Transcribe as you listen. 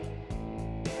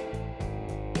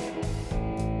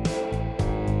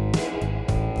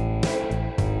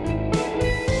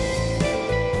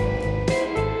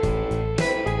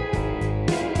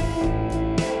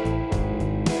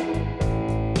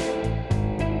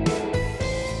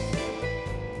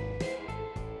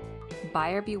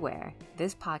Buyer beware,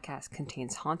 this podcast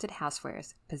contains haunted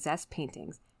housewares, possessed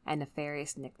paintings, and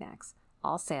nefarious knickknacks.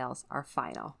 All sales are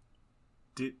final.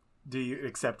 Do you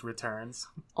accept returns?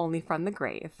 Only from the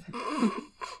grave.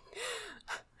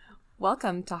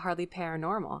 Welcome to Hardly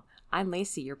Paranormal. I'm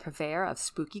Lacey, your purveyor of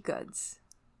spooky goods.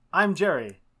 I'm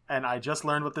Jerry, and I just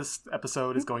learned what this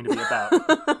episode is going to be about.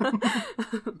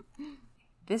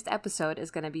 This episode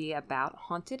is going to be about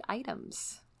haunted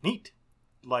items. Neat.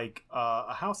 Like,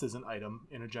 a house is an item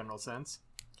in a general sense,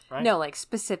 right? No, like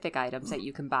specific items that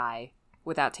you can buy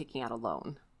without taking out a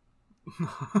loan.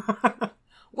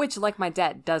 Which, like my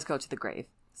debt, does go to the grave,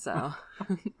 so...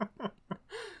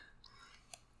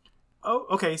 Oh,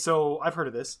 okay, so I've heard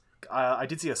of this. I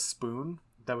did see a spoon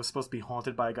that was supposed to be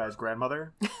haunted by a guy's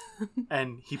grandmother,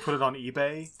 and he put it on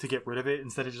eBay to get rid of it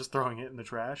instead of just throwing it in the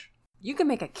trash. You can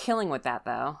make a killing with that,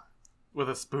 though. With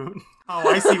a spoon? Oh,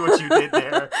 I see what you did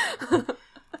there.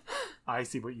 I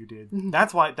see what you did.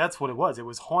 That's what it was. It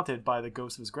was haunted by the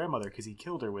ghost of his grandmother because he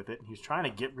killed her with it, and he was trying to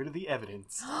get rid of the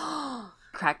evidence.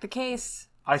 Crack the case.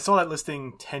 I saw that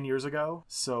listing 10 years ago,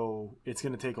 so it's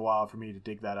going to take a while for me to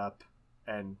dig that up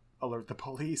and alert the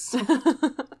police.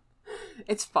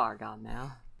 It's far gone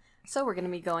now. So we're going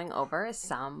to be going over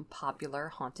some popular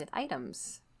haunted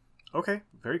items. Okay,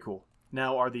 very cool.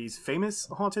 Now, are these famous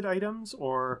haunted items,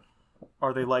 or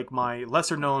are they like my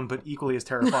lesser known but equally as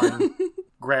terrifying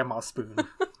grandma spoon?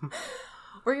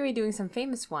 We're going to be doing some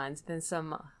famous ones, then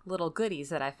some little goodies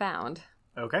that I found.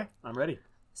 Okay, I'm ready.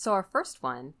 So our first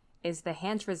one is the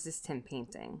Hands Resist Him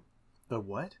painting. The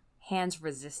what? Hands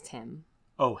Resist Him.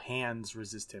 Oh, Hands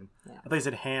Resist Him. Yeah. I thought you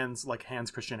said hands like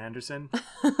Hans Christian Andersen.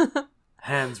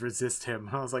 Hands Resist Him.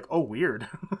 I was like, oh, weird.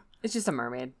 It's just a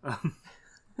mermaid.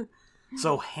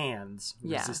 So Hands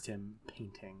Yeah. Resist Him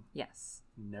painting. Yes.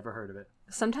 Never heard of it.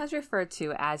 Sometimes referred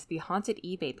to as the haunted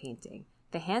eBay painting,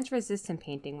 the Hands Resist Him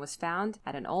painting was found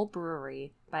at an old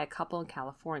brewery by a couple in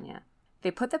California.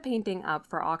 They put the painting up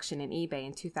for auction in eBay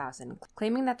in 2000,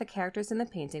 claiming that the characters in the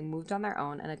painting moved on their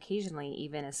own and occasionally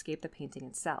even escaped the painting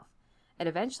itself. It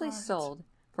eventually sold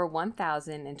for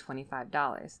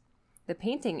 $1,025. The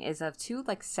painting is of two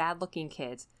sad-looking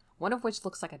kids, one of which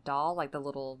looks like a doll, like the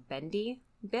little bendy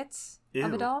bits of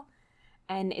a Ew. doll.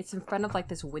 And it's in front of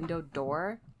this window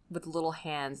door with little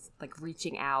hands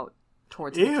reaching out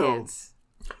towards the Ew. kids.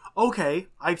 Okay,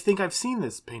 I think I've seen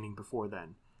this painting before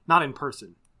then. Not in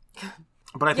person.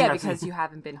 But I think Yeah, I've because seen... you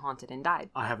haven't been haunted and died.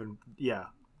 I haven't, yeah,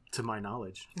 to my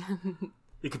knowledge.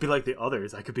 It could be like the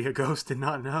others. I could be a ghost and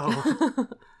not know.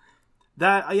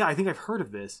 I think I've heard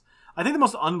of this. I think the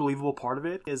most unbelievable part of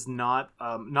it is not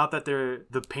that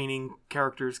the painting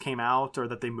characters came out or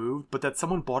that they moved, but that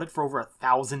someone bought it for over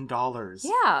 $1,000.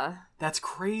 Yeah. That's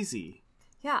crazy.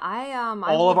 Yeah,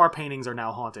 All of our paintings are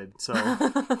now haunted, so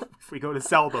if we go to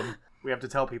sell them, we have to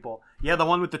tell people. Yeah, the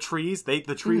one with the trees,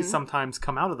 the trees sometimes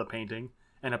come out of the painting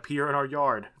and appear in our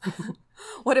yard.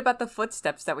 What about the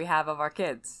footsteps that we have of our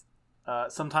kids?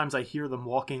 Sometimes I hear them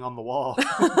walking on the wall.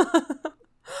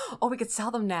 Oh, we could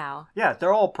sell them now. Yeah,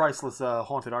 they're all priceless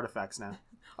haunted artifacts now.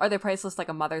 Are they priceless like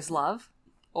a mother's love?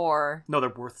 Or... No, they're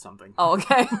worth something. Oh,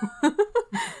 okay.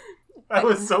 That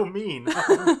was so mean.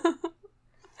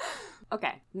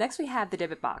 Okay, next we have the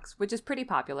Dybbuk box, which is pretty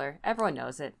popular. Everyone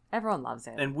knows it. Everyone loves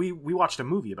it. And we watched a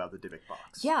movie about the Dybbuk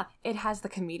box. Yeah, it has the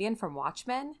comedian from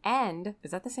Watchmen, and...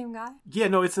 Is that the same guy? Yeah,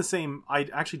 no, it's the same. I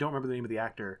actually don't remember the name of the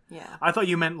actor. Yeah. I thought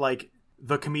you meant,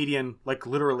 the comedian,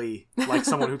 literally,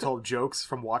 someone who told jokes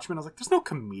from Watchmen. I was like, there's no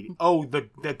comedian. Oh, the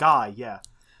guy, yeah.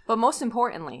 But most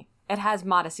importantly, it has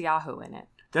Matisyahu in it.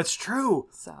 That's true.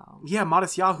 So... Yeah,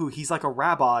 Matisyahu, he's like a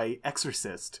rabbi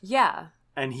exorcist. Yeah.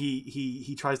 And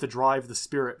he tries to drive the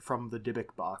spirit from the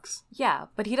Dybbuk box. Yeah,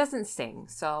 but he doesn't sing,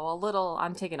 so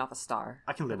I'm taking off a star.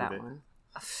 I can live for that with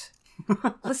it.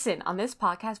 one. Listen, on this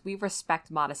podcast, we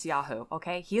respect Matisyahu,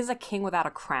 okay? He is a king without a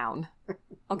crown,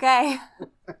 okay?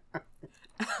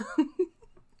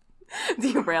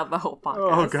 Derailed the whole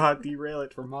podcast. Oh, God, derail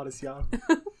it for Matisyahu.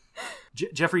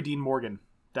 Jeffrey Dean Morgan.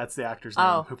 That's the actor's name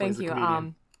Oh, who plays thank the you.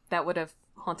 comedian. That would have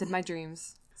haunted my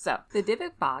dreams. So, the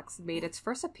Dybbuk box made its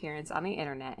first appearance on the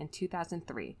internet in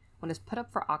 2003 when it was put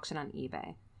up for auction on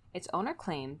eBay. Its owner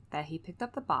claimed that he picked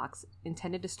up the box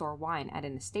intended to store wine at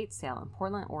an estate sale in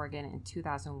Portland, Oregon in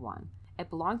 2001.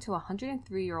 It belonged to a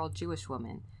 103-year-old Jewish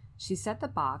woman. She said the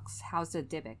box housed a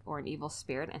Dybbuk, or an evil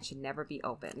spirit, and should never be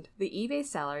opened. The eBay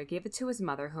seller gave it to his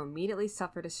mother, who immediately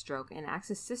suffered a stroke, and asked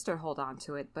his sister to hold on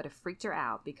to it, but it freaked her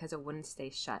out because it wouldn't stay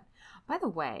shut. By the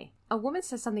way, a woman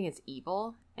says something is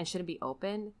evil and shouldn't be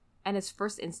opened, and his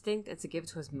first instinct is to give it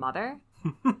to his mother?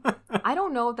 I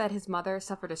don't know that his mother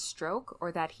suffered a stroke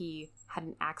or that he had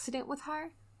an accident with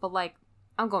her, but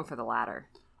I'm going for the latter.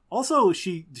 Also,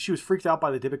 she was freaked out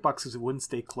by the Dybbuk box because it wouldn't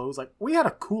stay closed. Like, we had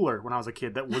a cooler when I was a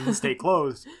kid that wouldn't stay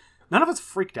closed. None of us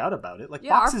freaked out about it. Like,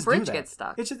 Yeah, our boxes fridge do that. gets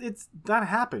stuck. It's that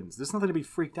happens. There's nothing to be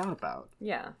freaked out about.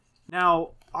 Yeah.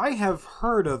 Now, I have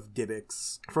heard of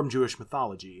Dybbuks from Jewish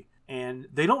mythology, and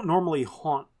they don't normally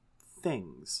haunt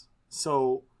things.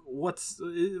 So, what's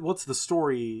the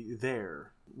story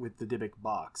there with the Dybbuk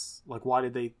box? Like, why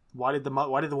did the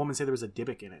woman say there was a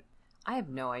Dybbuk in it? I have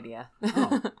no idea.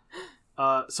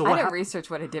 Oh. So I what didn't research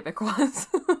what a Dybbuk was.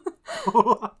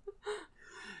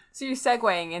 So you're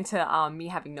segueing into me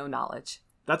having no knowledge.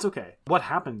 That's okay. What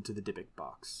happened to the Dybbuk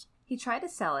box? He tried to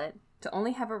sell it to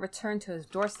only have it returned to his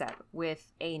doorstep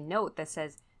with a note that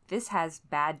says, "This has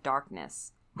bad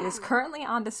darkness." It is currently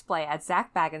on display at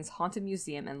Zak Bagans' Haunted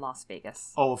Museum in Las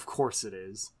Vegas. Oh, of course it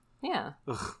is. Yeah.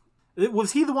 Ugh.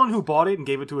 Was he the one who bought it and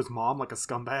gave it to his mom like a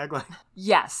scumbag? Like,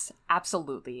 Yes,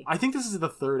 absolutely. I think this is the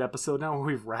third episode now where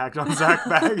we've ragged on Zak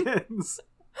Bagans.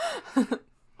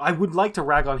 I would like to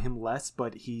rag on him less,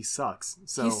 but he sucks.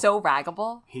 So He's so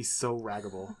raggable. He's so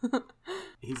raggable.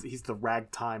 he's the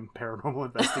ragtime paranormal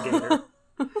investigator.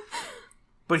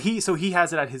 But he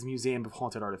has it at his museum of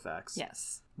haunted artifacts.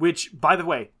 Yes. Which, by the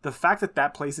way, the fact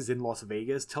that place is in Las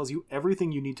Vegas tells you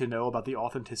everything you need to know about the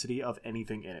authenticity of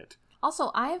anything in it.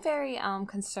 Also, I am very I'm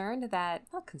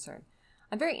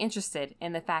very interested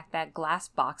in the fact that glass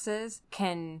boxes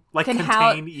can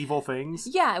contain evil things.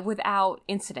 Yeah, without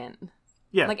incident.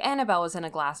 Yeah. Like Annabelle was in a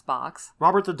glass box.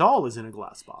 Robert the Doll is in a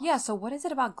glass box. Yeah, so what is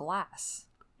it about glass?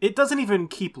 It doesn't even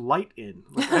keep light in.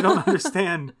 Like, I don't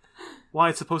understand why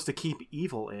it's supposed to keep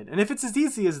evil in. And if it's as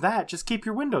easy as that, just keep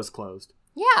your windows closed.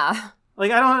 Yeah.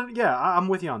 Like, I'm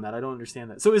with you on that. I don't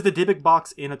understand that. So is the Dybbuk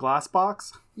box in a glass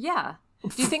box? Yeah.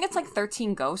 Do you think it's like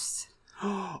 13 ghosts?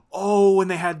 Oh, when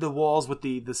they had the walls with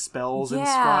the spells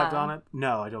inscribed on it?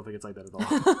 No, I don't think it's like that at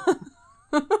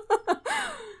all.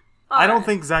 I don't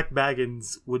think Zak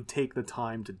Bagans would take the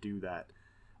time to do that.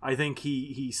 I think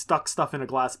he stuck stuff in a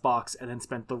glass box and then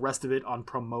spent the rest of it on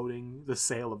promoting the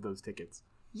sale of those tickets.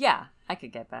 Yeah, I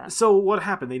could get that. So what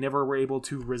happened? They never were able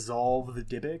to resolve the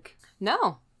Dybbuk?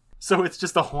 No. So it's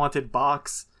just a haunted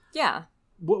box? Yeah.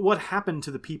 What happened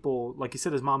to the people? Like you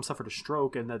said, his mom suffered a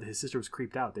stroke and that his sister was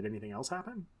creeped out. Did anything else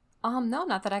happen? No,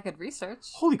 not that I could research.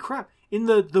 Holy crap. In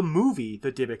the movie,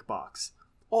 The Dybbuk Box,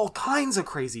 all kinds of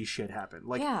crazy shit happened.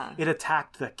 Like, Yeah. It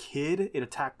attacked the kid. It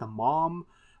attacked the mom.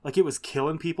 Like, it was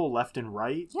killing people left and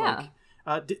right. Yeah.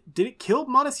 Like, did it kill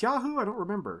Matisyahu? I don't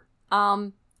remember.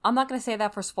 I'm not going to say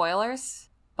that for spoilers,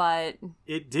 but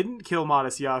It didn't kill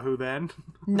Matisyahu then.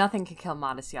 nothing can kill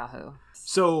Matisyahu.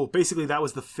 So basically, that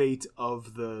was the fate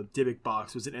of the Dybbuk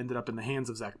box. Was it ended up in the hands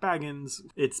of Zak Bagans?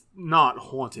 It's not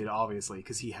haunted, obviously,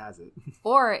 because he has it.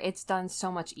 Or it's done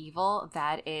so much evil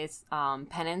that its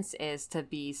penance is to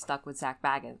be stuck with Zak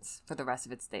Bagans for the rest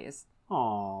of its days.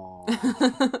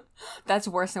 Aww. That's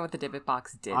worse than what the Dybbuk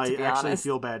box did, to I be actually honest.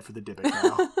 feel bad for the Dybbuk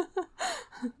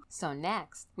now. So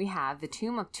next, we have the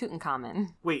Tomb of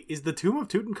Tutankhamun. Wait, is the Tomb of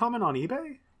Tutankhamun on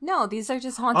eBay? No, these are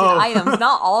just haunted Oh. items.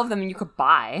 Not all of them you could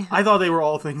buy. I thought they were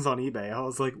all things on eBay. I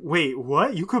was like, wait,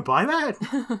 what? You could buy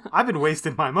that? I've been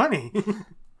wasting my money.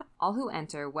 All who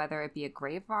enter, whether it be a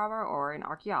grave robber or an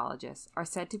archaeologist, are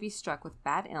said to be struck with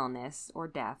bad illness or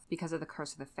death because of the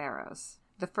curse of the pharaohs.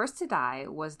 The first to die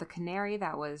was the canary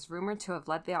that was rumored to have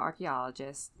led the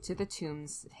archaeologists to the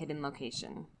tomb's hidden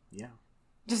location. Yeah.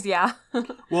 Just, yeah.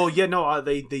 Well, yeah, no,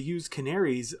 they used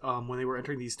canaries when they were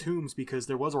entering these tombs because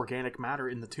there was organic matter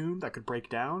in the tomb that could break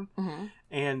down,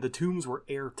 and the tombs were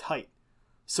airtight.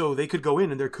 So they could go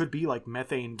in and there could be like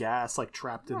methane gas like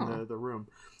trapped in the room.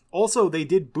 Also, they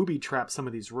did booby trap some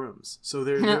of these rooms. So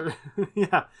they're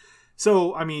yeah.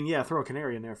 So, I mean, yeah, throw a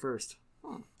canary in there first.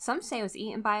 Some say it was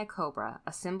eaten by a cobra,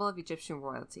 a symbol of Egyptian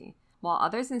royalty, while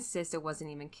others insist it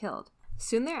wasn't even killed.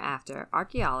 Soon thereafter,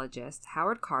 archaeologist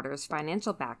Howard Carter's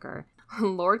financial backer,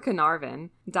 Lord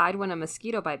Carnarvon, died when a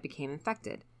mosquito bite became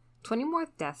infected. 20 more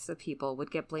deaths of people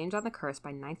would get blamed on the curse by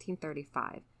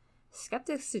 1935.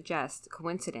 Skeptics suggest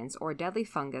coincidence or deadly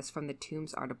fungus from the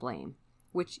tombs are to blame.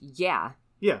 Which, yeah.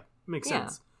 Yeah, makes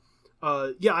sense.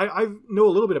 I know a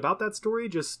little bit about that story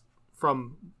just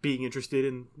from being interested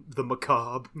in the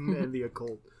macabre and the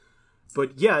occult.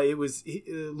 But yeah, it was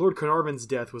Lord Carnarvon's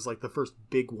death was like the first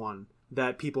big one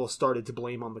that people started to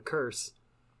blame on the curse.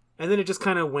 And then it just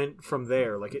kind of went from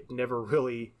there. Like, it never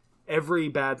really... every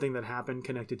bad thing that happened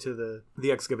connected to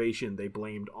the excavation, they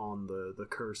blamed on the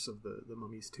curse of the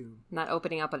mummy's tomb. Not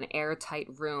opening up an airtight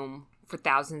room for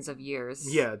thousands of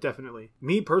years. Yeah, definitely.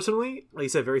 Me personally, like you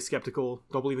said, very skeptical.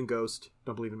 Don't believe in ghosts.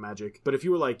 Don't believe in magic. But if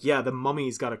you were like, yeah, the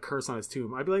mummy's got a curse on his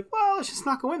tomb, I'd be like, well, let's just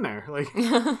not go in there. Like,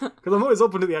 because I'm always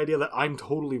open to the idea that I'm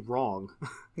totally wrong.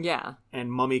 Yeah.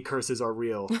 And mummy curses are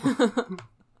real.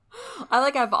 I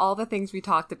like out of all the things we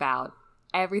talked about,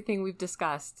 everything we've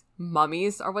discussed,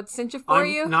 mummies are what cinch it for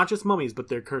you? Not just mummies, but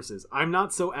their curses. I'm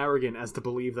not so arrogant as to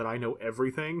believe that I know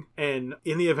everything. And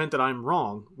in the event that I'm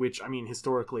wrong, which, I mean,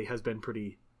 historically has been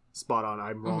pretty spot on,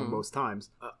 I'm wrong most times,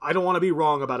 I don't want to be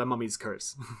wrong about a mummy's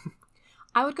curse.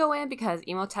 I would go in because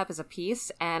Imhotep is a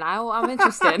piece, and I'm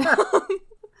interested.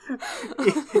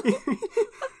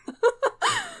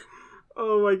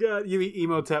 Oh my god, you mean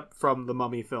Imhotep from the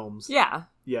Mummy films? Yeah.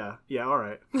 Yeah,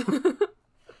 alright.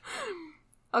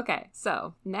 Okay,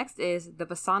 so next is the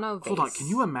Bassano vase. Hold on, can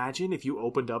you imagine if you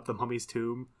opened up the mummy's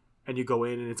tomb and you go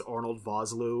in and it's Arnold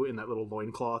Vosloo in that little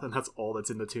loincloth and that's all that's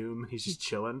in the tomb? He's just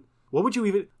chilling. What would you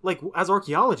even, like, as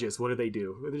archaeologists, what do?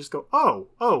 They just go, oh,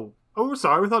 we're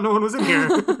sorry, we thought no one was in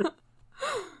here.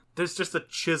 There's just a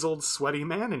chiseled, sweaty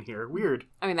man in here. Weird.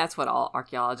 I mean, that's what all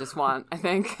archaeologists want, I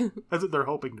think. That's what they're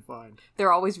hoping to find.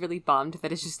 They're always really bummed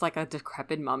that it's just like a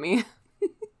decrepit mummy.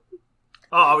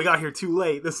 Oh, we got here too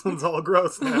late. This one's all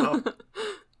gross now.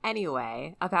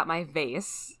 Anyway, about my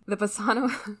vase. The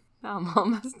Bassano... Oh, I'm all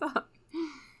messed up.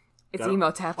 It's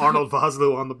Imhotep. Arnold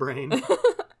Vosloo on the brain.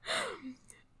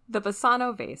 The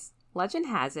Bassano vase. Legend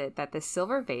has it that this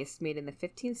silver vase, made in the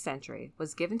 15th century,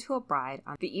 was given to a bride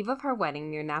on the eve of her wedding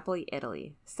near Napoli,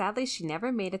 Italy. Sadly, she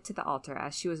never made it to the altar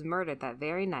as she was murdered that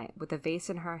very night with the vase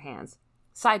in her hands.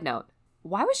 Side note,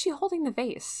 why was she holding the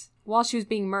vase while she was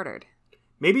being murdered?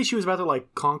 Maybe she was about to,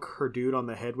 like, conk her dude on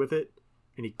the head with it,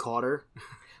 and he caught her.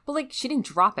 But, like, she didn't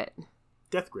drop it.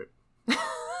 Death grip.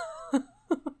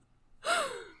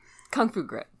 Kung Fu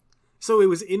grip. So it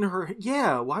was in her...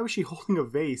 Yeah, why was she holding a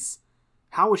vase?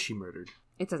 How was she murdered?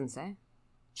 It doesn't say.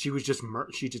 She was just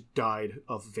she just died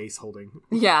of vase holding.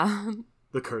 Yeah.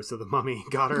 The curse of the mummy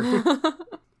got her.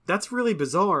 That's really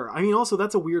bizarre. I mean, also,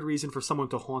 that's a weird reason for someone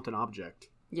to haunt an object.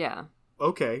 Yeah.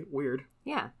 Okay, weird.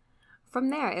 Yeah. From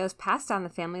there, it was passed down the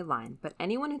family line, but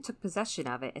anyone who took possession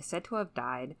of it is said to have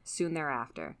died soon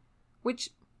thereafter.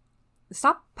 Which...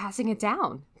 Stop passing it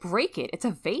down. Break it. It's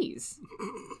a vase.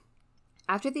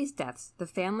 After these deaths, the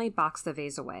family boxed the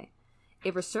vase away.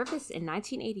 It resurfaced in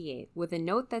 1988 with a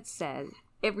note that said...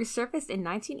 It resurfaced in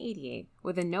 1988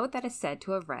 with a note that is said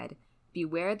to have read,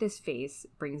 "Beware this vase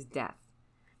brings death."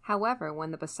 However,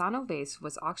 when the Bassano vase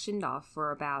was auctioned off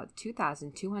for about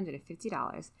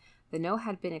 $2,250, the note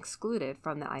had been excluded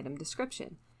from the item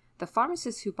description. The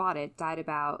pharmacist who bought it died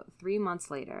about 3 months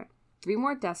later. 3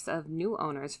 more deaths of new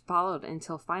owners followed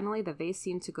until finally the vase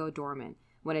seemed to go dormant.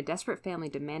 When a desperate family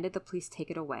demanded the police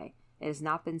take it away, it has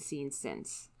not been seen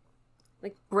since.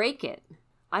 Like, break it.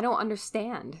 I don't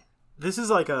understand. This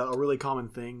is like a really common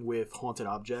thing with haunted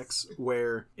objects,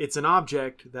 where it's an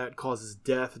object that causes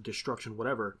death, destruction,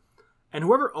 whatever, and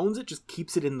whoever owns it just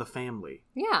keeps it in the family.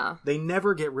 Yeah. They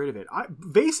never get rid of it.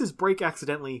 Vases break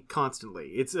accidentally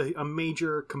constantly. It's a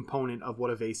major component of what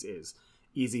a vase is.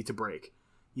 Easy to break.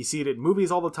 You see it in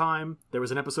movies all the time. There was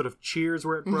an episode of Cheers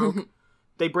where it broke.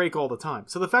 They break all the time.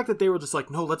 So the fact that they were just like,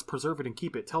 no, let's preserve it and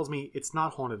keep it, tells me it's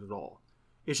not haunted at all.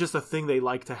 It's just a thing they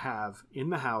like to have in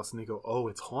the house, and they go, oh,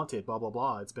 it's haunted, blah, blah,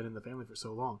 blah. It's been in the family for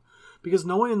so long. Because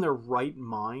no one in their right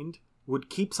mind would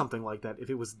keep something like that if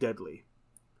it was deadly.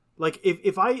 Like,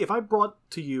 if I brought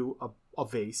to you a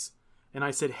vase, and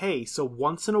I said, hey, so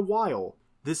once in a while,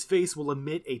 this vase will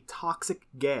emit a toxic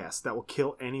gas that will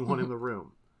kill anyone in the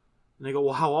room. And they go,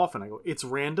 well, how often? I go, it's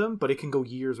random, but it can go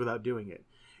years without doing it.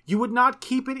 You would not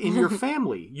keep it in your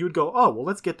family. You would go, oh, well,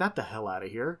 let's get that the hell out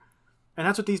of here. And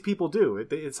that's what these people do.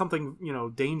 It's something,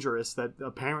 dangerous that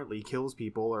apparently kills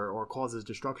people or causes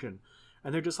destruction.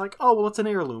 And they're just like, oh, well, it's an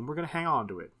heirloom. We're going to hang on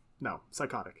to it. No,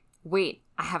 psychotic. Wait,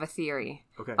 I have a theory.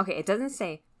 Okay, it doesn't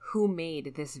say who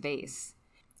made this vase.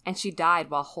 And she died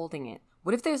while holding it.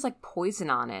 What if there's, like, poison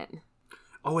on it?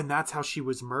 Oh, and that's how she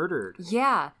was murdered.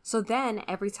 Yeah. So then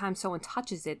every time someone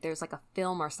touches it, there's like a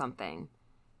film or something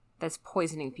that's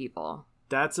poisoning people.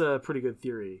 That's a pretty good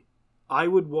theory. I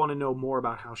would want to know more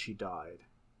about how she died.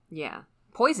 Yeah.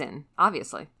 Poison,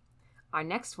 obviously. Our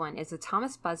next one is the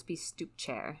Thomas Busby stoop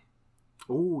chair.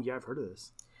 Oh, yeah, I've heard of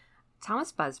this.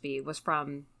 Thomas Busby was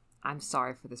from, I'm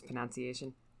sorry for this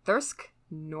pronunciation, Thirsk,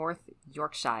 North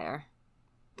Yorkshire.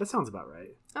 That sounds about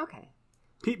right. Okay.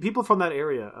 People from that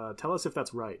area, tell us if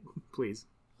that's right, please.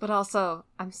 But also,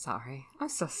 I'm sorry. I'm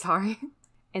so sorry.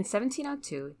 In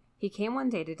 1702, He came one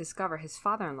day to discover his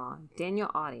father-in-law, Daniel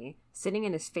Audie, sitting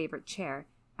in his favorite chair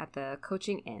at the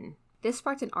Coaching Inn. This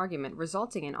sparked an argument,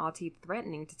 resulting in Audie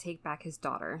threatening to take back his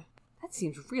daughter. That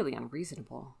seems really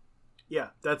unreasonable. Yeah,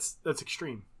 that's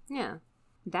extreme. Yeah.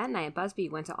 That night, Busby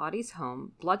went to Audie's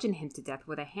home, bludgeoned him to death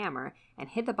with a hammer, and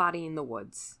hid the body in the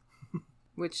woods.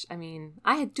 Which, I mean,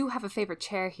 I do have a favorite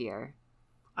chair here.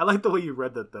 I like the way you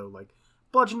read that, though. Like,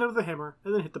 bludgeoned with a hammer,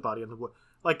 and then hit the body in the wood.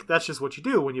 Like, that's just what you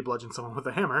do when you bludgeon someone with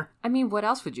a hammer. I mean, what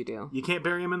else would you do? You can't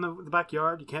bury them in the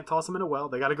backyard. You can't toss them in a well.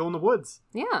 They gotta go in the woods.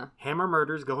 Yeah. Hammer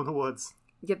murders go in the woods.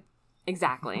 Yep,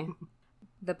 exactly.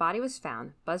 The body was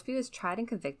found. Busby was tried and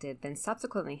convicted, then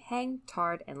subsequently hanged,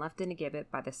 tarred, and left in a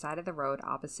gibbet by the side of the road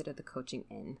opposite of the Coaching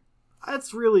Inn.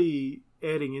 That's really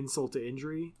adding insult to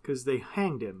injury, because they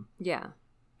hanged him. Yeah.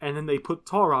 And then they put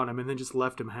tar on him and then just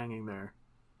left him hanging there.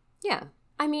 Yeah.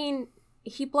 I mean,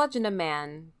 he bludgeoned a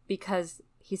man because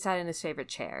he sat in his favorite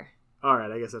chair.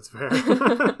 Alright, I guess that's fair.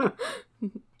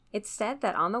 It's said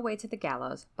that on the way to the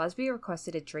gallows, Busby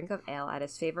requested a drink of ale at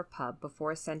his favorite pub before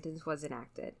his sentence was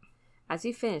enacted. As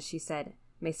he finished, he said,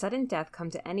 "May sudden death come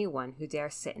to anyone who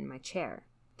dares sit in my chair."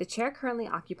 The chair currently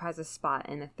occupies a spot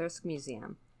in the Thirsk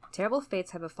Museum. Terrible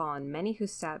fates have befallen many who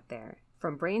sat there,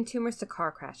 from brain tumors to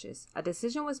car crashes. A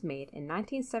decision was made in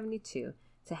 1972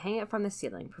 to hang it from the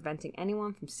ceiling, preventing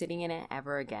anyone from sitting in it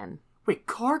ever again. Wait,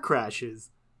 car crashes?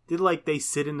 Did, they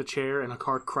sit in the chair and a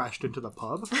car crashed into the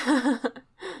pub?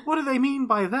 What do they mean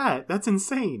by that? That's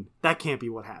insane. That can't be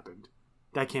what happened.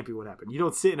 That can't be what happened. You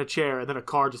don't sit in a chair and then a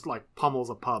car just, pummels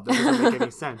a pub. That doesn't make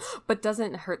any sense. But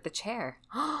doesn't hurt the chair.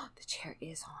 The chair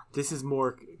is haunted. This is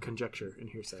more conjecture and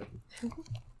hearsay.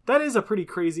 That is a pretty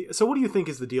crazy... So what do you think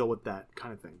is the deal with that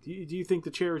kind of thing? Do you think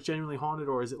the chair is genuinely haunted,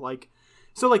 or is it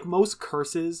So, most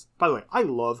curses... By the way, I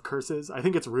love curses. I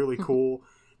think it's really cool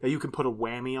that you can put a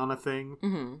whammy on a thing.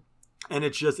 Mm-hmm. And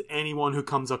it's just anyone who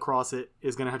comes across it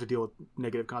is going to have to deal with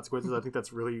negative consequences. I think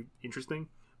that's really interesting.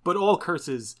 But all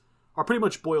curses are pretty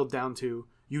much boiled down to,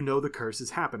 the curse is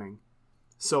happening.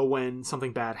 So when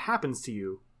something bad happens to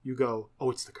you, you go, oh,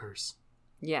 it's the curse.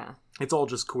 Yeah. It's all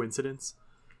just coincidence.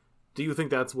 Do you think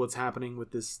that's what's happening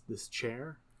with this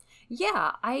chair?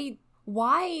 Yeah,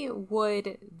 why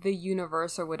would the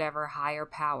universe or whatever higher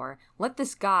power let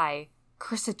this guy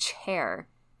curse a chair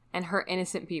and hurt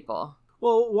innocent people?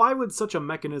 Well, why would such a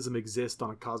mechanism exist on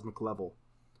a cosmic level?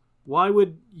 Why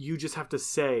would you just have to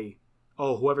say,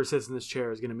 oh, whoever sits in this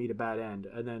chair is going to meet a bad end,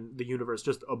 and then the universe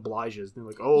just obliges? They're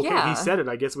like, oh, okay, Yeah. He said it,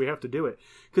 I guess we have to do it.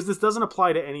 Because this doesn't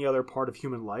apply to any other part of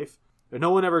human life. And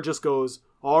no one ever just goes,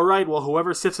 all right, well,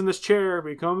 whoever sits in this chair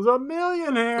becomes a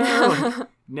millionaire.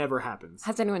 Never happens.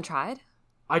 Has anyone tried?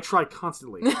 I try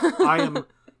constantly. I am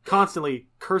constantly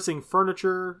cursing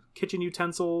furniture, kitchen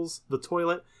utensils, the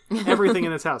toilet, everything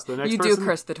in this house. The next You person, do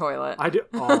curse the toilet. I do.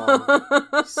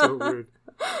 Oh, so rude.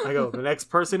 I go, the next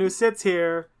person who sits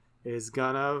here is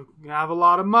gonna have a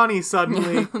lot of money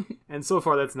suddenly. And so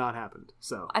far, that's not happened.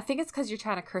 So I think it's because you're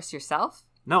trying to curse yourself.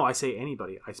 no, I say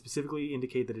anybody. I specifically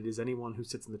indicate that it is anyone who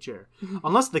sits in the chair.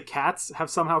 Unless the cats have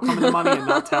somehow come into money and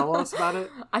not tell us about it.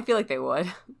 I feel like they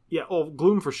would. Yeah,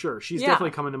 Gloom for sure. She's Yeah.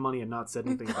 definitely come into money and not said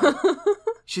anything about it.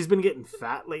 She's been getting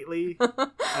fat lately,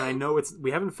 and I know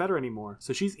we haven't fed her anymore,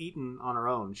 so she's eaten on her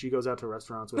own. She goes out to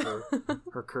restaurants with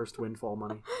her cursed windfall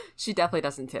money. She definitely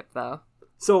doesn't tip, though.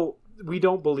 So we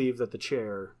don't believe that the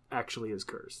chair actually is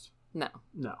cursed. No.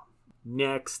 No.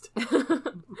 Next.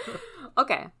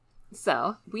 Okay.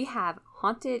 So, we have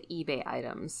haunted eBay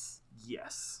items.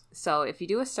 Yes. So, if you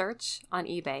do a search on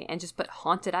eBay and just put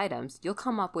haunted items, you'll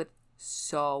come up with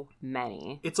so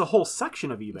many. It's a whole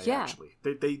section of eBay, Yeah. actually.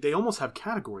 They almost have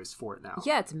categories for it now.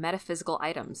 Yeah, it's metaphysical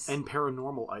items. And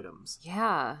paranormal items.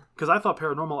 yeah. Because I thought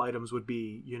paranormal items would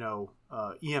be,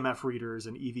 EMF readers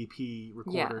and EVP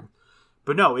recorder. Yeah.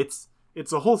 But no, it's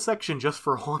a whole section just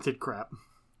for haunted crap.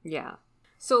 Yeah.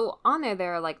 So, on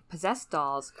there are possessed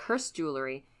dolls, cursed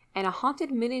jewelry, and a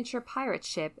haunted miniature pirate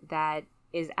ship that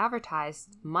is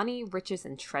advertised money, riches,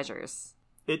 and treasures.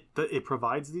 It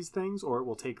provides these things, or it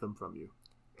will take them from you.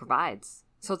 Provides.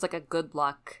 So it's like a good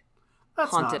luck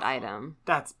That's haunted not, item.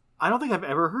 I don't think I've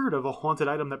ever heard of a haunted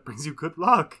item that brings you good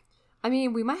luck. I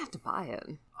mean, we might have to buy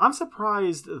it. I'm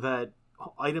surprised that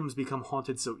items become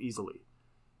haunted so easily.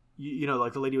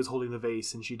 Like the lady was holding the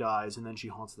vase and she dies and then she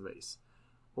haunts the vase.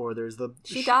 Or there's the...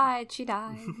 She died.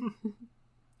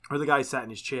 Or the guy sat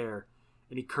in his chair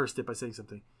and he cursed it by saying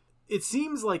something. It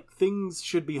seems like things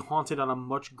should be haunted on a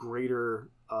much greater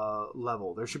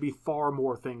level. There should be far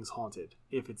more things haunted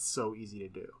if it's so easy to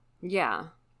do. Yeah.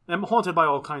 I'm haunted by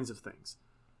all kinds of things.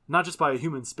 Not just by a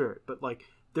human spirit, but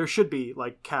there should be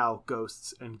cow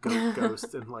ghosts and goat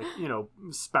ghosts and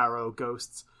sparrow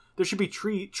ghosts. There should be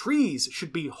trees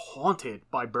should be haunted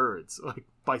by birds, like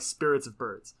by spirits of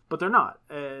birds, but they're not.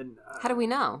 And How do we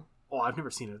know? oh, I've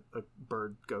never seen a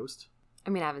bird ghost. I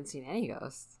mean, I haven't seen any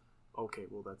ghosts. Okay,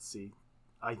 well, let's see.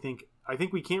 I think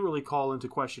we can't really call into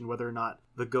question whether or not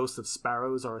the ghosts of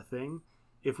sparrows are a thing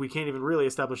if we can't even really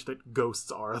establish that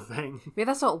ghosts are a thing. Maybe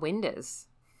that's what wind is.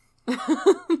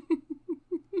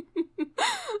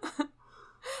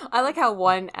 I like how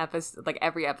one episode, like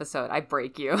every episode, I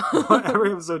break you.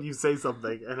 Every episode you say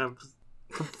something, and I'm just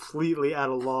completely at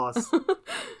a loss. Do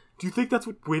you think that's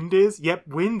what wind is? Yep,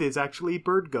 wind is actually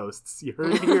bird ghosts. You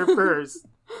heard it here first.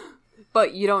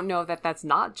 But you don't know that that's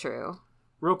not true.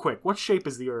 Real quick, what shape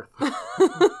is the Earth?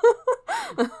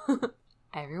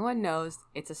 Everyone knows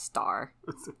it's a star.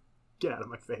 Get out of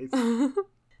my face.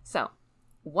 So,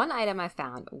 one item I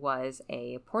found was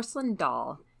a porcelain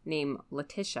doll named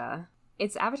Letitia.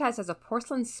 It's advertised as a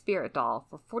porcelain spirit doll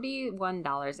for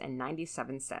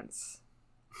 $41.97.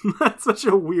 That's such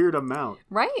a weird amount.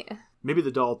 Right? Maybe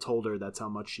the doll told her that's how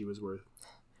much she was worth.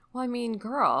 Well, I mean,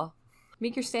 girl,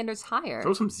 make your standards higher.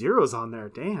 Throw some zeros on there,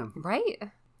 damn. Right?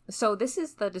 So this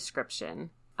is the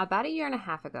description. About 1.5 years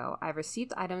ago, I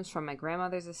received items from my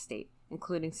grandmother's estate,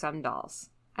 including some dolls.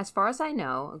 As far as I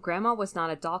know, Grandma was not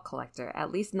a doll collector,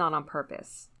 at least not on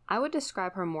purpose. I would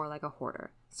describe her more like a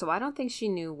hoarder, so I don't think she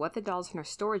knew what the dolls in her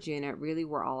storage unit really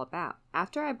were all about.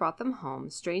 After I brought them home,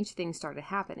 strange things started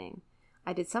happening.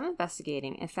 I did some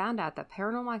investigating and found out that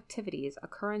paranormal activities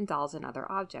occur in dolls and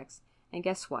other objects, and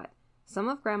guess what? Some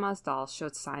of Grandma's dolls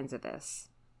showed signs of this.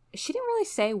 She didn't really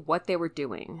say what they were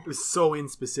doing. It was so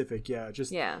inspecific, yeah.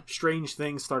 Just Yeah. strange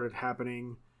things started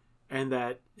happening, and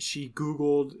that she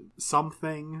Googled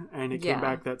something, and it came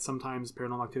back that sometimes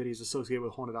paranormal activity is associated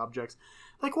with haunted objects.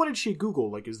 Like, what did she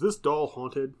Google? Like, is this doll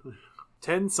haunted?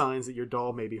 10 signs that your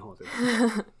doll may be haunted.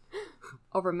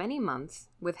 Over many months,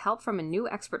 with help from a new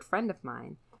expert friend of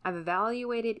mine, I've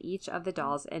evaluated each of the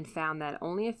dolls and found that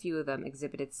only a few of them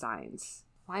exhibited signs.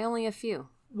 Why only a few?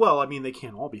 Well, I mean, they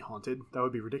can't all be haunted. That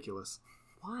would be ridiculous.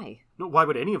 Why? No, why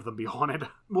would any of them be haunted?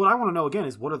 What I want to know, again,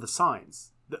 is what are the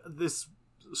signs? This,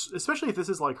 especially if this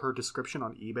is like her description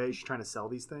on eBay, she's trying to sell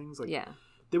these things. Like, Yeah.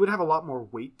 they would have a lot more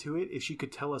weight to it if she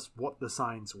could tell us what the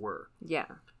signs were. Yeah.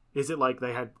 Is it like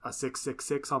they had a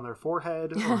 666 on their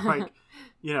forehead? Or like,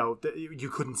 you know, you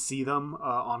couldn't see them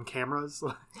on cameras?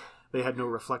 They had no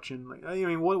reflection? Like, I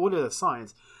mean, what are the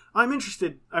signs? I'm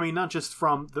interested, I mean, not just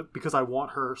because I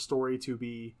want her story to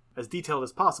be as detailed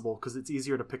as possible, because it's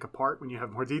easier to pick apart when you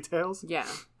have more details. Yeah.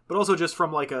 But also just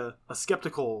from like a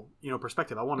skeptical,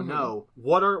 perspective. I want to know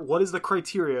what is the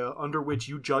criteria under which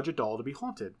you judge a doll to be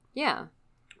haunted? Yeah.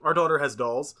 Our daughter has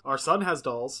dolls. Our son has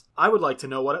dolls. I would like to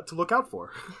know what to look out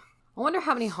for. I wonder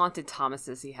how many haunted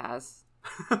Thomases he has.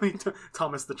 I mean,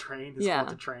 Thomas the Train, his Yeah.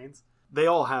 haunted trains. They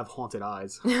all have haunted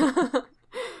eyes.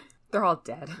 They're all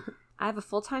dead. I have a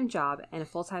full-time job and a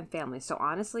full-time family, so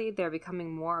honestly, they're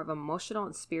becoming more of an emotional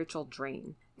and spiritual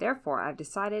drain. Therefore, I've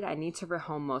decided I need to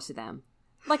rehome most of them.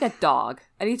 Like a dog.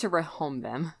 I need to rehome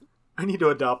them. I need to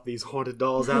adopt these haunted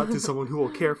dolls out to someone who will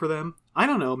care for them. I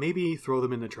don't know, maybe throw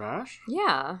them in the trash?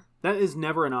 Yeah. That is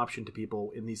never an option to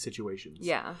people in these situations.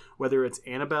 Yeah. Whether it's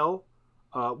Annabelle,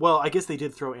 well, I guess they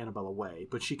did throw Annabelle away,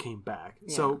 but she came back.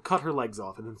 Yeah. So cut her legs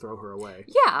off and then throw her away.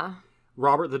 Yeah.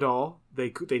 Robert the doll, they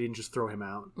didn't just throw him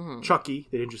out. Mhm. Chucky,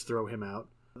 they didn't just throw him out.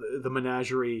 The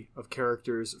menagerie of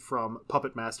characters from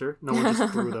Puppet Master, no one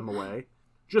just threw them away.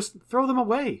 Just throw them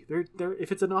away. They're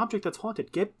if it's an object that's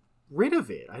haunted, get rid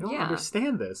of it. I don't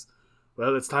understand this.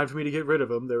 Well, it's time for me to get rid of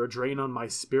them. They're a drain on my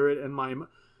spirit and my...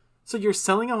 So you're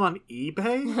selling them on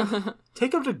eBay?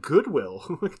 Take them to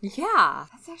Goodwill. Yeah.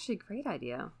 That's actually a great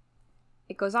idea.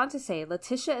 It goes on to say,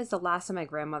 Letitia is the last of my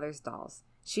grandmother's dolls.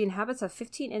 She inhabits a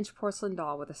 15-inch porcelain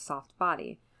doll with a soft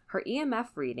body. Her EMF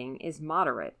reading is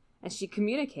moderate, and she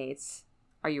communicates...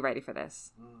 Are you ready for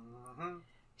this? Mm-hmm.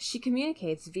 She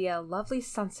communicates via lovely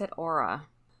sunset aura.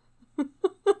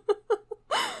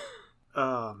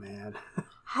 Oh, man.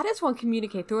 How does one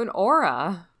communicate through an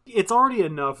aura? It's already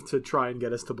enough to try and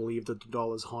get us to believe that the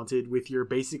doll is haunted with your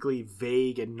basically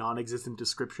vague and non-existent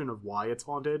description of why it's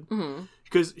haunted. Mm-hmm.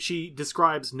 Because she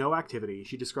describes no activity.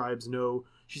 She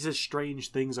says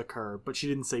strange things occur, but she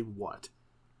didn't say what.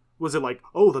 Was it like,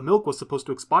 oh, the milk was supposed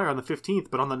to expire on the 15th,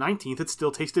 but on the 19th it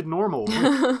still tasted normal?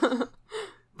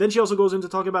 Then she also goes into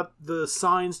talking about the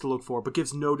signs to look for, but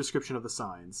gives no description of the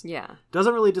signs. Yeah.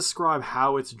 Doesn't really describe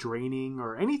how it's draining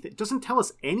or anything. Doesn't tell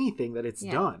us anything that it's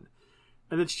done.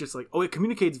 And then she's just like, oh, it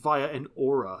communicates via an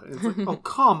aura. And it's like, oh,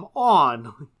 come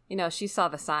on. You know, she saw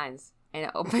the signs, and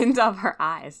it opened up her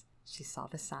eyes. She saw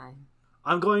the sign.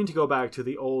 I'm going to go back to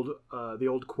the old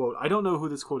quote. I don't know who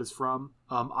this quote is from.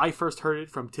 I first heard it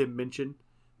from Tim Minchin,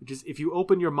 which is, if you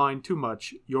open your mind too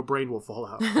much, your brain will fall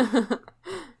out.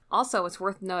 Also, it's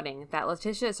worth noting that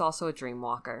Letitia is also a dream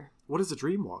walker. What is a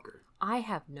dream walker? I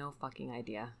have no fucking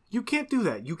idea. You can't do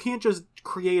that. You can't just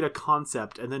create a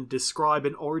concept and then describe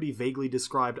an already vaguely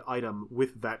described item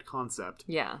with that concept.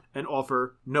 Yeah. And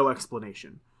offer no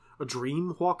explanation. A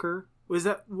dream walker? Is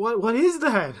that what is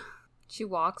that? She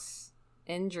walks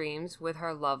in dreams with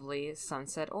her lovely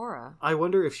sunset aura. I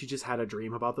wonder if she just had a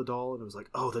dream about the doll and it was like,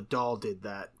 oh, the doll did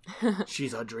that.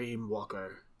 She's a dream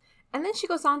walker. And then she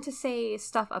goes on to say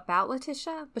stuff about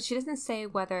Letitia, but she doesn't say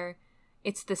whether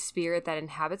it's the spirit that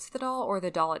inhabits the doll or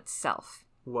the doll itself.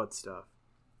 What stuff?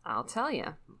 I'll tell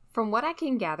you. From what I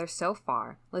can gather so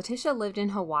far, Letitia lived in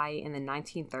Hawaii in the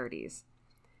 1930s.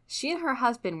 She and her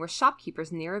husband were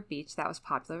shopkeepers near a beach that was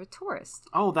popular with tourists.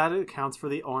 Oh, that accounts for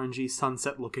the orangey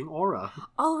sunset-looking aura.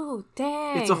 Oh,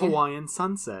 dang! It's a Hawaiian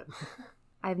sunset.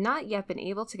 I have not yet been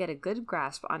able to get a good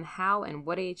grasp on how and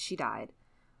what age she died.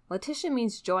 Letitia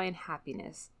means joy and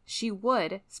happiness. She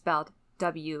would, spelled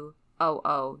W-O-O-U-L-D,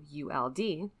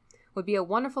 would be a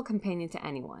wonderful companion to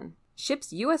anyone.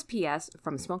 Ships USPS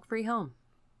from Smoke-Free Home.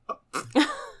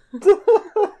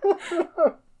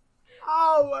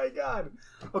 Oh my god.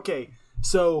 Okay,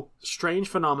 so strange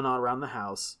phenomenon around the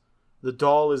house. The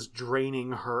doll is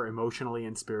draining her emotionally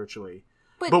and spiritually.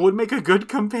 But would make a good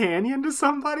companion to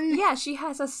somebody? Yeah, she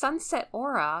has a sunset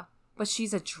aura, but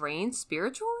she's a drain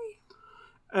spiritually?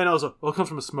 And also, well, it comes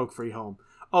from a smoke-free home.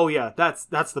 Oh yeah, that's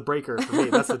the breaker for me.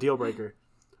 That's the deal breaker.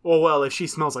 Well, if she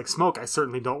smells like smoke, I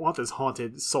certainly don't want this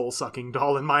haunted, soul-sucking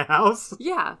doll in my house.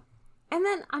 Yeah. And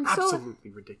then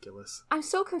absolutely ridiculous. I'm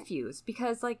so confused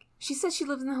because, like, she says she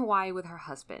lives in Hawaii with her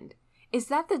husband. Is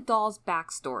that the doll's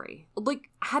backstory? Like,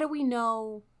 how do we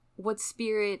know what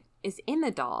spirit is in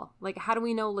the doll? Like, how do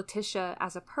we know Letitia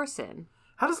as a person?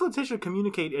 How does Letitia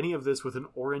communicate any of this with an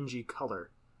orangey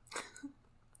color?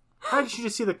 How did she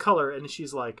just see the color and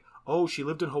she's like, oh, she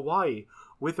lived in Hawaii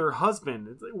with her husband?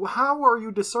 It's like, how are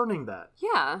you discerning that?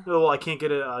 Yeah. Oh, well, I can't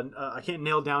get I can't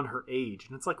nail down her age.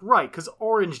 And it's like, right, because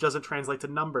orange doesn't translate to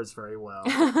numbers very well.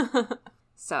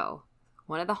 So,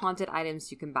 one of the haunted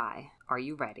items you can buy. Are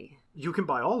you ready? You can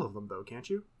buy all of them, though, can't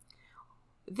you?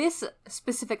 This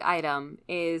specific item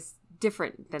is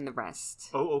different than the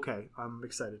rest. Oh, okay. I'm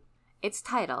excited. Its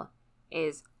title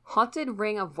is Haunted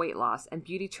Ring of Weight Loss and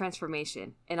Beauty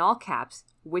Transformation, in all caps,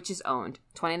 which is owned,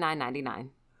 $29.99.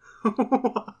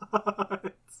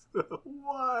 What?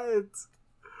 What?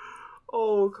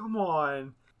 Oh, come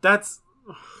on. That's...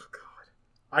 Oh, God.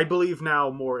 I believe now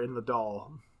more in the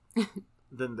doll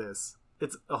than this.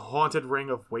 It's a haunted ring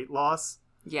of weight loss?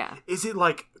 Yeah. Is it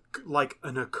like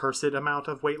an accursed amount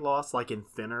of weight loss, like in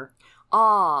Thinner?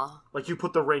 Oh. Like you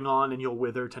put the ring on and you'll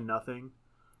wither to nothing?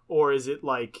 Or is it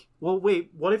like, well,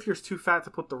 wait, what if you're too fat to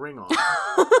put the ring on?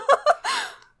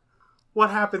 What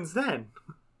happens then?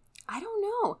 I don't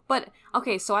know. But,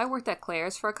 okay, so I worked at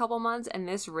Claire's for a couple months, and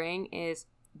this ring is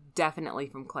definitely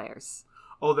from Claire's.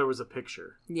 Oh, there was a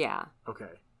picture. Yeah.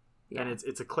 Okay. Yeah. And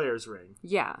it's a Claire's ring.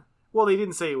 Yeah. Well, they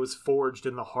didn't say it was forged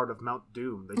in the heart of Mount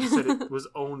Doom. They just said it was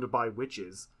owned by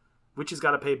witches. Witches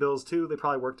gotta pay bills, too. They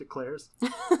probably worked at Claire's.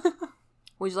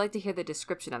 Would you like to hear the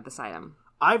description of this item?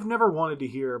 I've never wanted to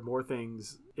hear more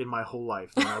things in my whole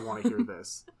life than I want to hear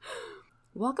this.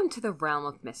 Welcome to the realm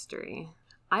of mystery.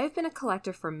 I have been a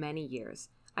collector for many years.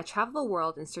 I travel the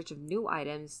world in search of new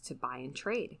items to buy and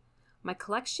trade. My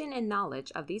collection and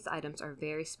knowledge of these items are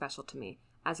very special to me,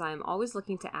 as I am always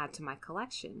looking to add to my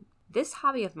collection. This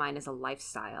hobby of mine is a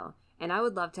lifestyle, and I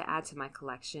would love to add to my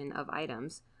collection of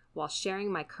items while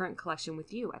sharing my current collection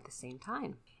with you at the same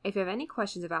time. If you have any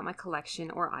questions about my collection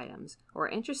or items, or are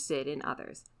interested in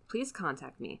others, please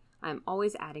contact me. I am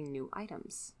always adding new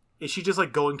items. Is she just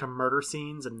like going to murder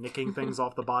scenes and nicking things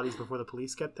off the bodies before the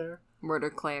police get there?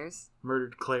 Murdered Claire's.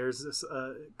 Murdered Claire's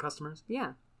customers?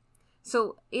 Yeah.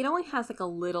 So it only has like a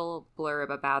little blurb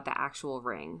about the actual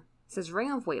ring. It says,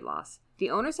 Ring of Weight Loss.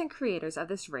 The owners and creators of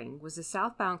this ring was the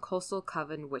Southbound Coastal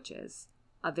Coven Witches.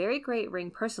 A very great ring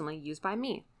personally used by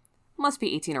me. Must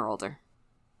be 18 or older.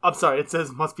 I'm sorry, it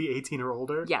says must be 18 or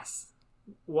older? Yes.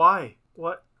 Why?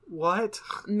 What?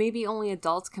 Maybe only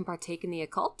adults can partake in the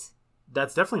occult?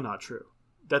 That's definitely not true.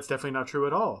 That's definitely not true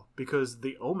at all. Because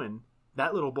the Omen,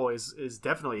 that little boy is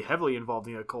definitely heavily involved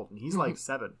in the occult, and he's like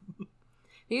 7.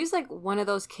 He was like one of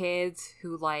those kids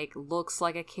who like looks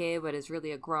like a kid but is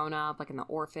really a grown-up, like in The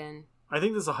Orphan. I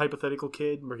think this is a hypothetical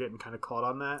kid, and we're getting kind of caught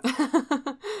on that.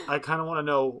 I kind of want to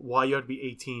know why you have to be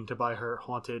 18 to buy her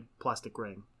haunted plastic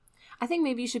ring. I think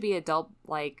maybe you should be adult,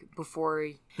 like, before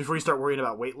you start worrying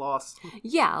about weight loss.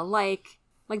 Yeah, like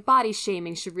body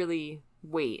shaming should really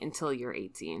wait until you're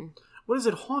 18. What is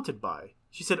it haunted by?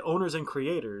 She said owners and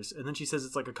creators, and then she says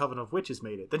it's like a coven of witches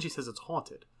made it. Then she says it's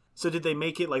haunted. So did they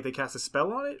make it like they cast a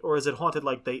spell on it? Or is it haunted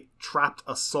like they trapped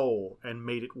a soul and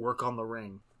made it work on the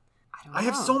ring? I don't know. I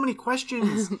have so many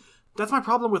questions. That's my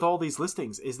problem with all these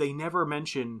listings, is they never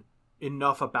mention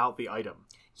enough about the item.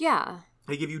 Yeah.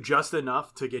 They give you just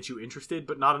enough to get you interested,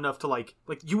 but not enough to like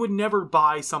you would never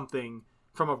buy something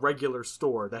from a regular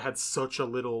store that had such a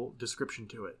little description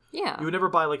to it. Yeah. You would never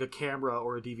buy like a camera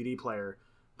or a DVD player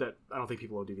that, I don't think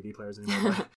people own DVD players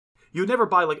anymore. But you would never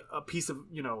buy like a piece of,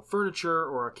 furniture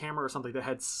or a camera or something that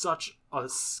had such a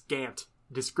scant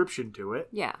description to it.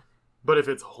 Yeah. But if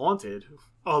it's haunted,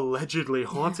 allegedly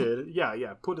haunted,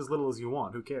 yeah, put as little as you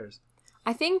want. Who cares?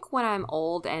 I think when I'm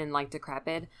old and like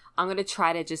decrepit, I'm going to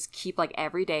try to just keep like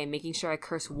every day making sure I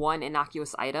curse one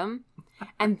innocuous item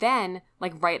and then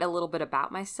like write a little bit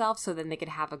about myself so then they can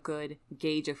have a good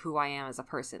gauge of who I am as a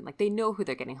person. Like they know who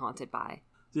they're getting haunted by.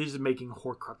 So you're just making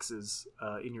Horcruxes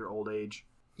in your old age.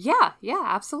 Yeah,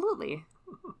 absolutely.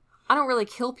 I don't really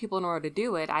kill people in order to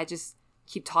do it. I just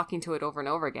keep talking to it over and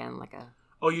over again like a...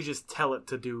 Oh, you just tell it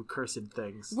to do cursed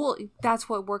things. Well, that's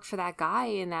what worked for that guy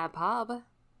in that pub.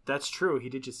 That's true. He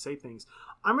did just say things.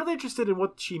 I'm really interested in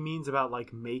what she means about,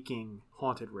 like, making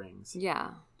haunted rings.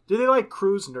 Yeah. Do they, like,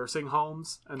 cruise nursing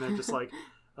homes? And they're just like,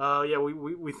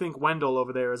 we think Wendell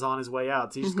over there is on his way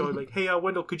out. So you just go, like, hey,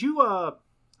 Wendell, could you, I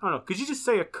don't know, could you just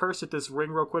say a curse at this ring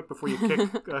real quick before you kick?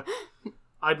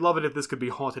 I'd love it if this could be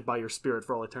haunted by your spirit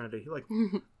for all eternity. Like,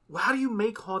 how do you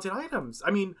make haunted items?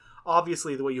 I mean,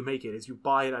 obviously the way you make it is you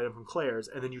buy an item from Claire's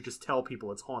and then you just tell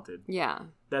people it's haunted. Yeah.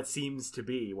 That seems to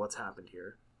be what's happened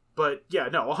here. But, yeah,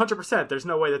 no, 100%. There's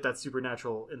no way that that's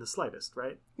supernatural in the slightest,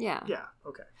 right? Yeah. Yeah,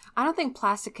 okay. I don't think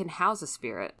plastic can house a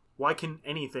spirit. Why can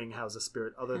anything house a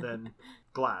spirit other than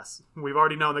glass? We've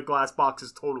already known that glass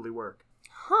boxes totally work.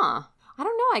 Huh. I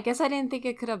don't know. I guess I didn't think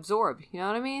it could absorb. You know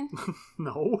what I mean?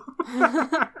 No.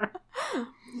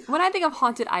 When I think of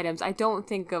haunted items, I don't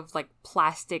think of, like,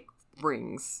 plastic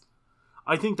rings.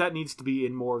 I think that needs to be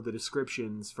in more of the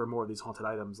descriptions for more of these haunted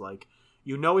items, like...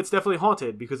 You know it's definitely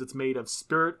haunted because it's made of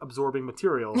spirit-absorbing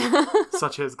material,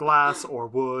 such as glass or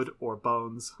wood or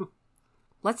bones.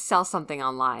 Let's sell something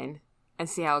online and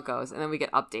see how it goes, and then we can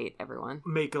update everyone.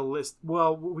 Make a list.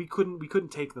 Well, we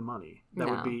couldn't take the money. That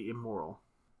would be immoral.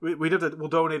 We'll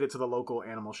donate it to the local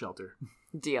animal shelter.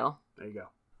 Deal. There you go.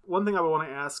 One thing I would want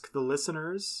to ask the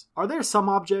listeners, are there some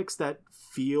objects that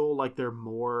feel like they're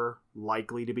more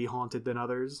likely to be haunted than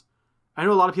others? I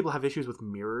know a lot of people have issues with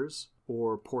mirrors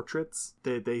or portraits.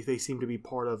 They seem to be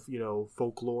part of,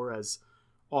 folklore as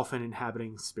often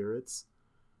inhabiting spirits.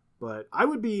 But I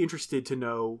would be interested to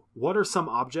know, what are some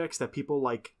objects that people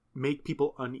like make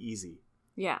people uneasy?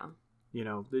 Yeah.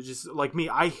 They're just like me.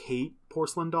 I hate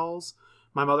porcelain dolls.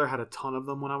 My mother had a ton of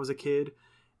them when I was a kid,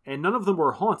 and none of them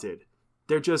were haunted.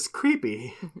 They're just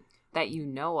creepy. That you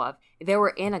know of. They were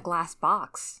in a glass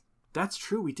box. That's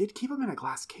true. We did keep them in a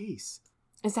glass case.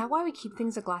 Is that why we keep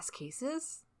things in glass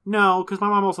cases? No, because my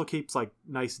mom also keeps, like,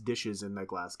 nice dishes in that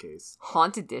glass case.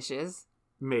 Haunted dishes?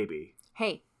 Maybe.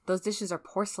 Hey, those dishes are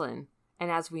porcelain.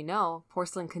 And as we know,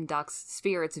 porcelain conducts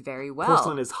spirits very well.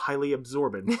 Porcelain is highly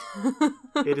absorbent.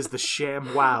 It is the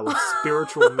ShamWow of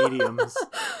spiritual mediums.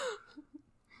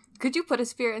 Could you put a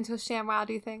spirit into a ShamWow,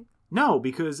 do you think? No,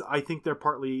 because I think they're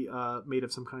partly made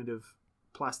of some kind of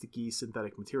plasticky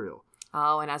synthetic material.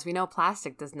 Oh, and as we know,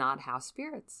 plastic does not house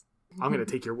spirits. I'm going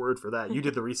to take your word for that. You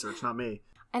did the research, not me.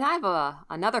 And I have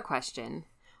another question.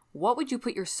 What would you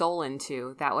put your soul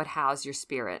into that would house your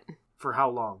spirit? For how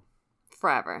long?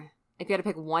 Forever. If you had to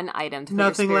pick one item to put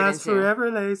your spirit into. Nothing lasts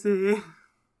forever, Lacey.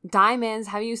 Diamonds.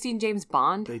 Have you seen James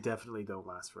Bond? They definitely don't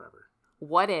last forever.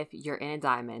 What if you're in a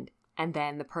diamond and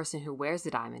then the person who wears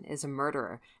the diamond is a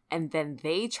murderer and then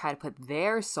they try to put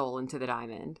their soul into the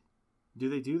diamond? Do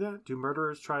they do that? Do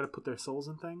murderers try to put their souls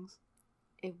in things?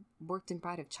 It worked in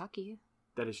Bride of Chucky.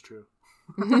 That is true.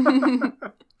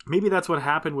 Maybe that's what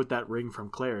happened with that ring from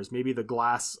Claire's. Maybe the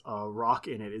glass rock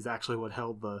in it is actually what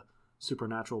held the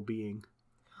supernatural being.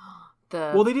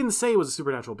 Well, they didn't say it was a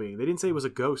supernatural being. They didn't say it was a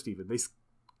ghost even. They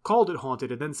called it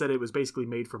haunted and then said it was basically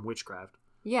made from witchcraft.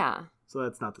 Yeah. So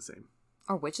that's not the same.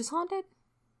 Are witches haunted?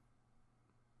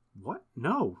 What?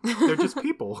 No. They're just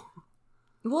people.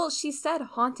 Well, she said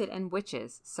haunted and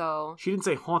witches, so... She didn't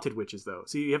say haunted witches, though.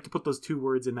 So you have to put those two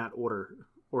words in that order,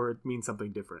 or it means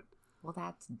something different. Well,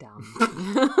 that's dumb.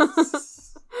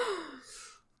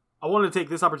 I wanted to take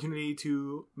this opportunity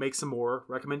to make some more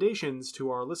recommendations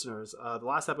to our listeners. The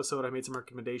last episode, I made some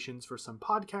recommendations for some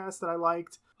podcasts that I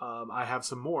liked. I have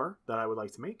some more that I would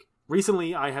like to make.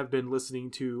 Recently, I have been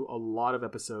listening to a lot of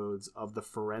episodes of the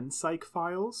Forenpsych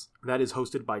Files. That is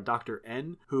hosted by Dr.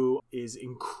 N, who is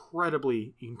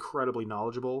incredibly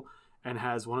knowledgeable and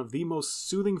has one of the most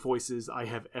soothing voices I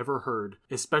have ever heard,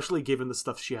 especially given the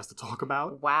stuff she has to talk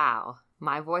about. Wow.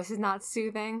 My voice is not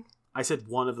soothing? I said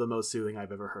one of the most soothing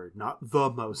I've ever heard, not the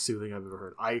most soothing I've ever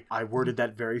heard. I worded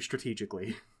that very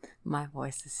strategically. My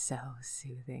voice is so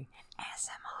soothing.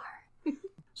 ASMR.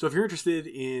 So if you're interested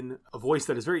in a voice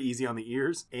that is very easy on the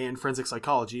ears and forensic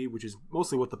psychology, which is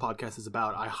mostly what the podcast is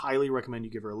about, I highly recommend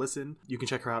you give her a listen. You can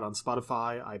check her out on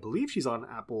Spotify. I believe she's on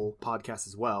Apple Podcasts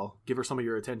as well. Give her some of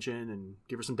your attention and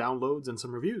give her some downloads and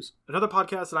some reviews. Another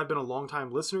podcast that I've been a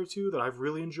long-time listener to that I've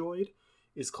really enjoyed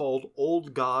is called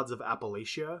Old Gods of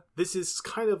Appalachia. This is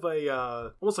kind of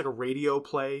a, almost like a radio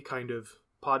play kind of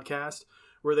podcast,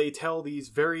 where they tell these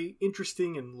very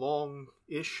interesting and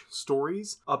long-ish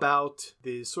stories about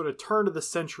the sort of turn of the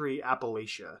century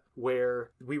Appalachia,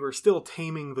 where we were still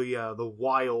taming the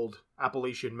wild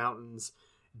Appalachian mountains,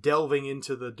 delving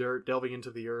into the dirt, delving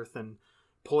into the earth, and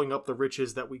pulling up the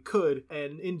riches that we could,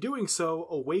 and in doing so,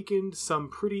 awakened some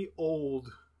pretty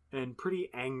old and pretty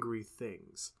angry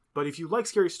things. But if you like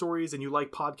scary stories and you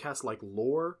like podcasts like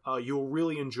Lore, you'll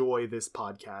really enjoy this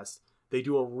podcast. They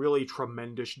do a really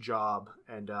tremendous job,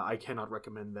 and I cannot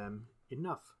recommend them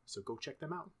enough. So go check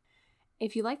them out.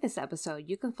 If you like this episode,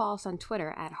 you can follow us on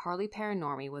Twitter at Harley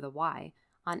Paranormy with a Y,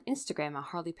 on Instagram at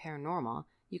Harley Paranormal.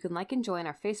 You can like and join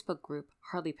our Facebook group,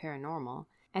 Harley Paranormal,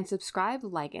 and subscribe,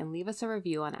 like, and leave us a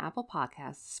review on Apple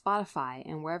Podcasts, Spotify,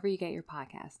 and wherever you get your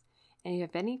podcasts. And if you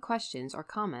have any questions or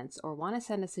comments or want to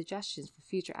send us suggestions for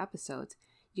future episodes,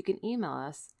 you can email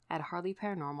us at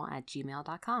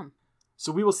harleyparanormal@gmail.com.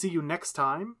 So we will see you next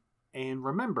time, and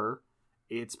remember,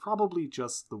 it's probably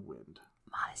just the wind.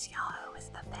 Modest Yahoo is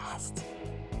the best.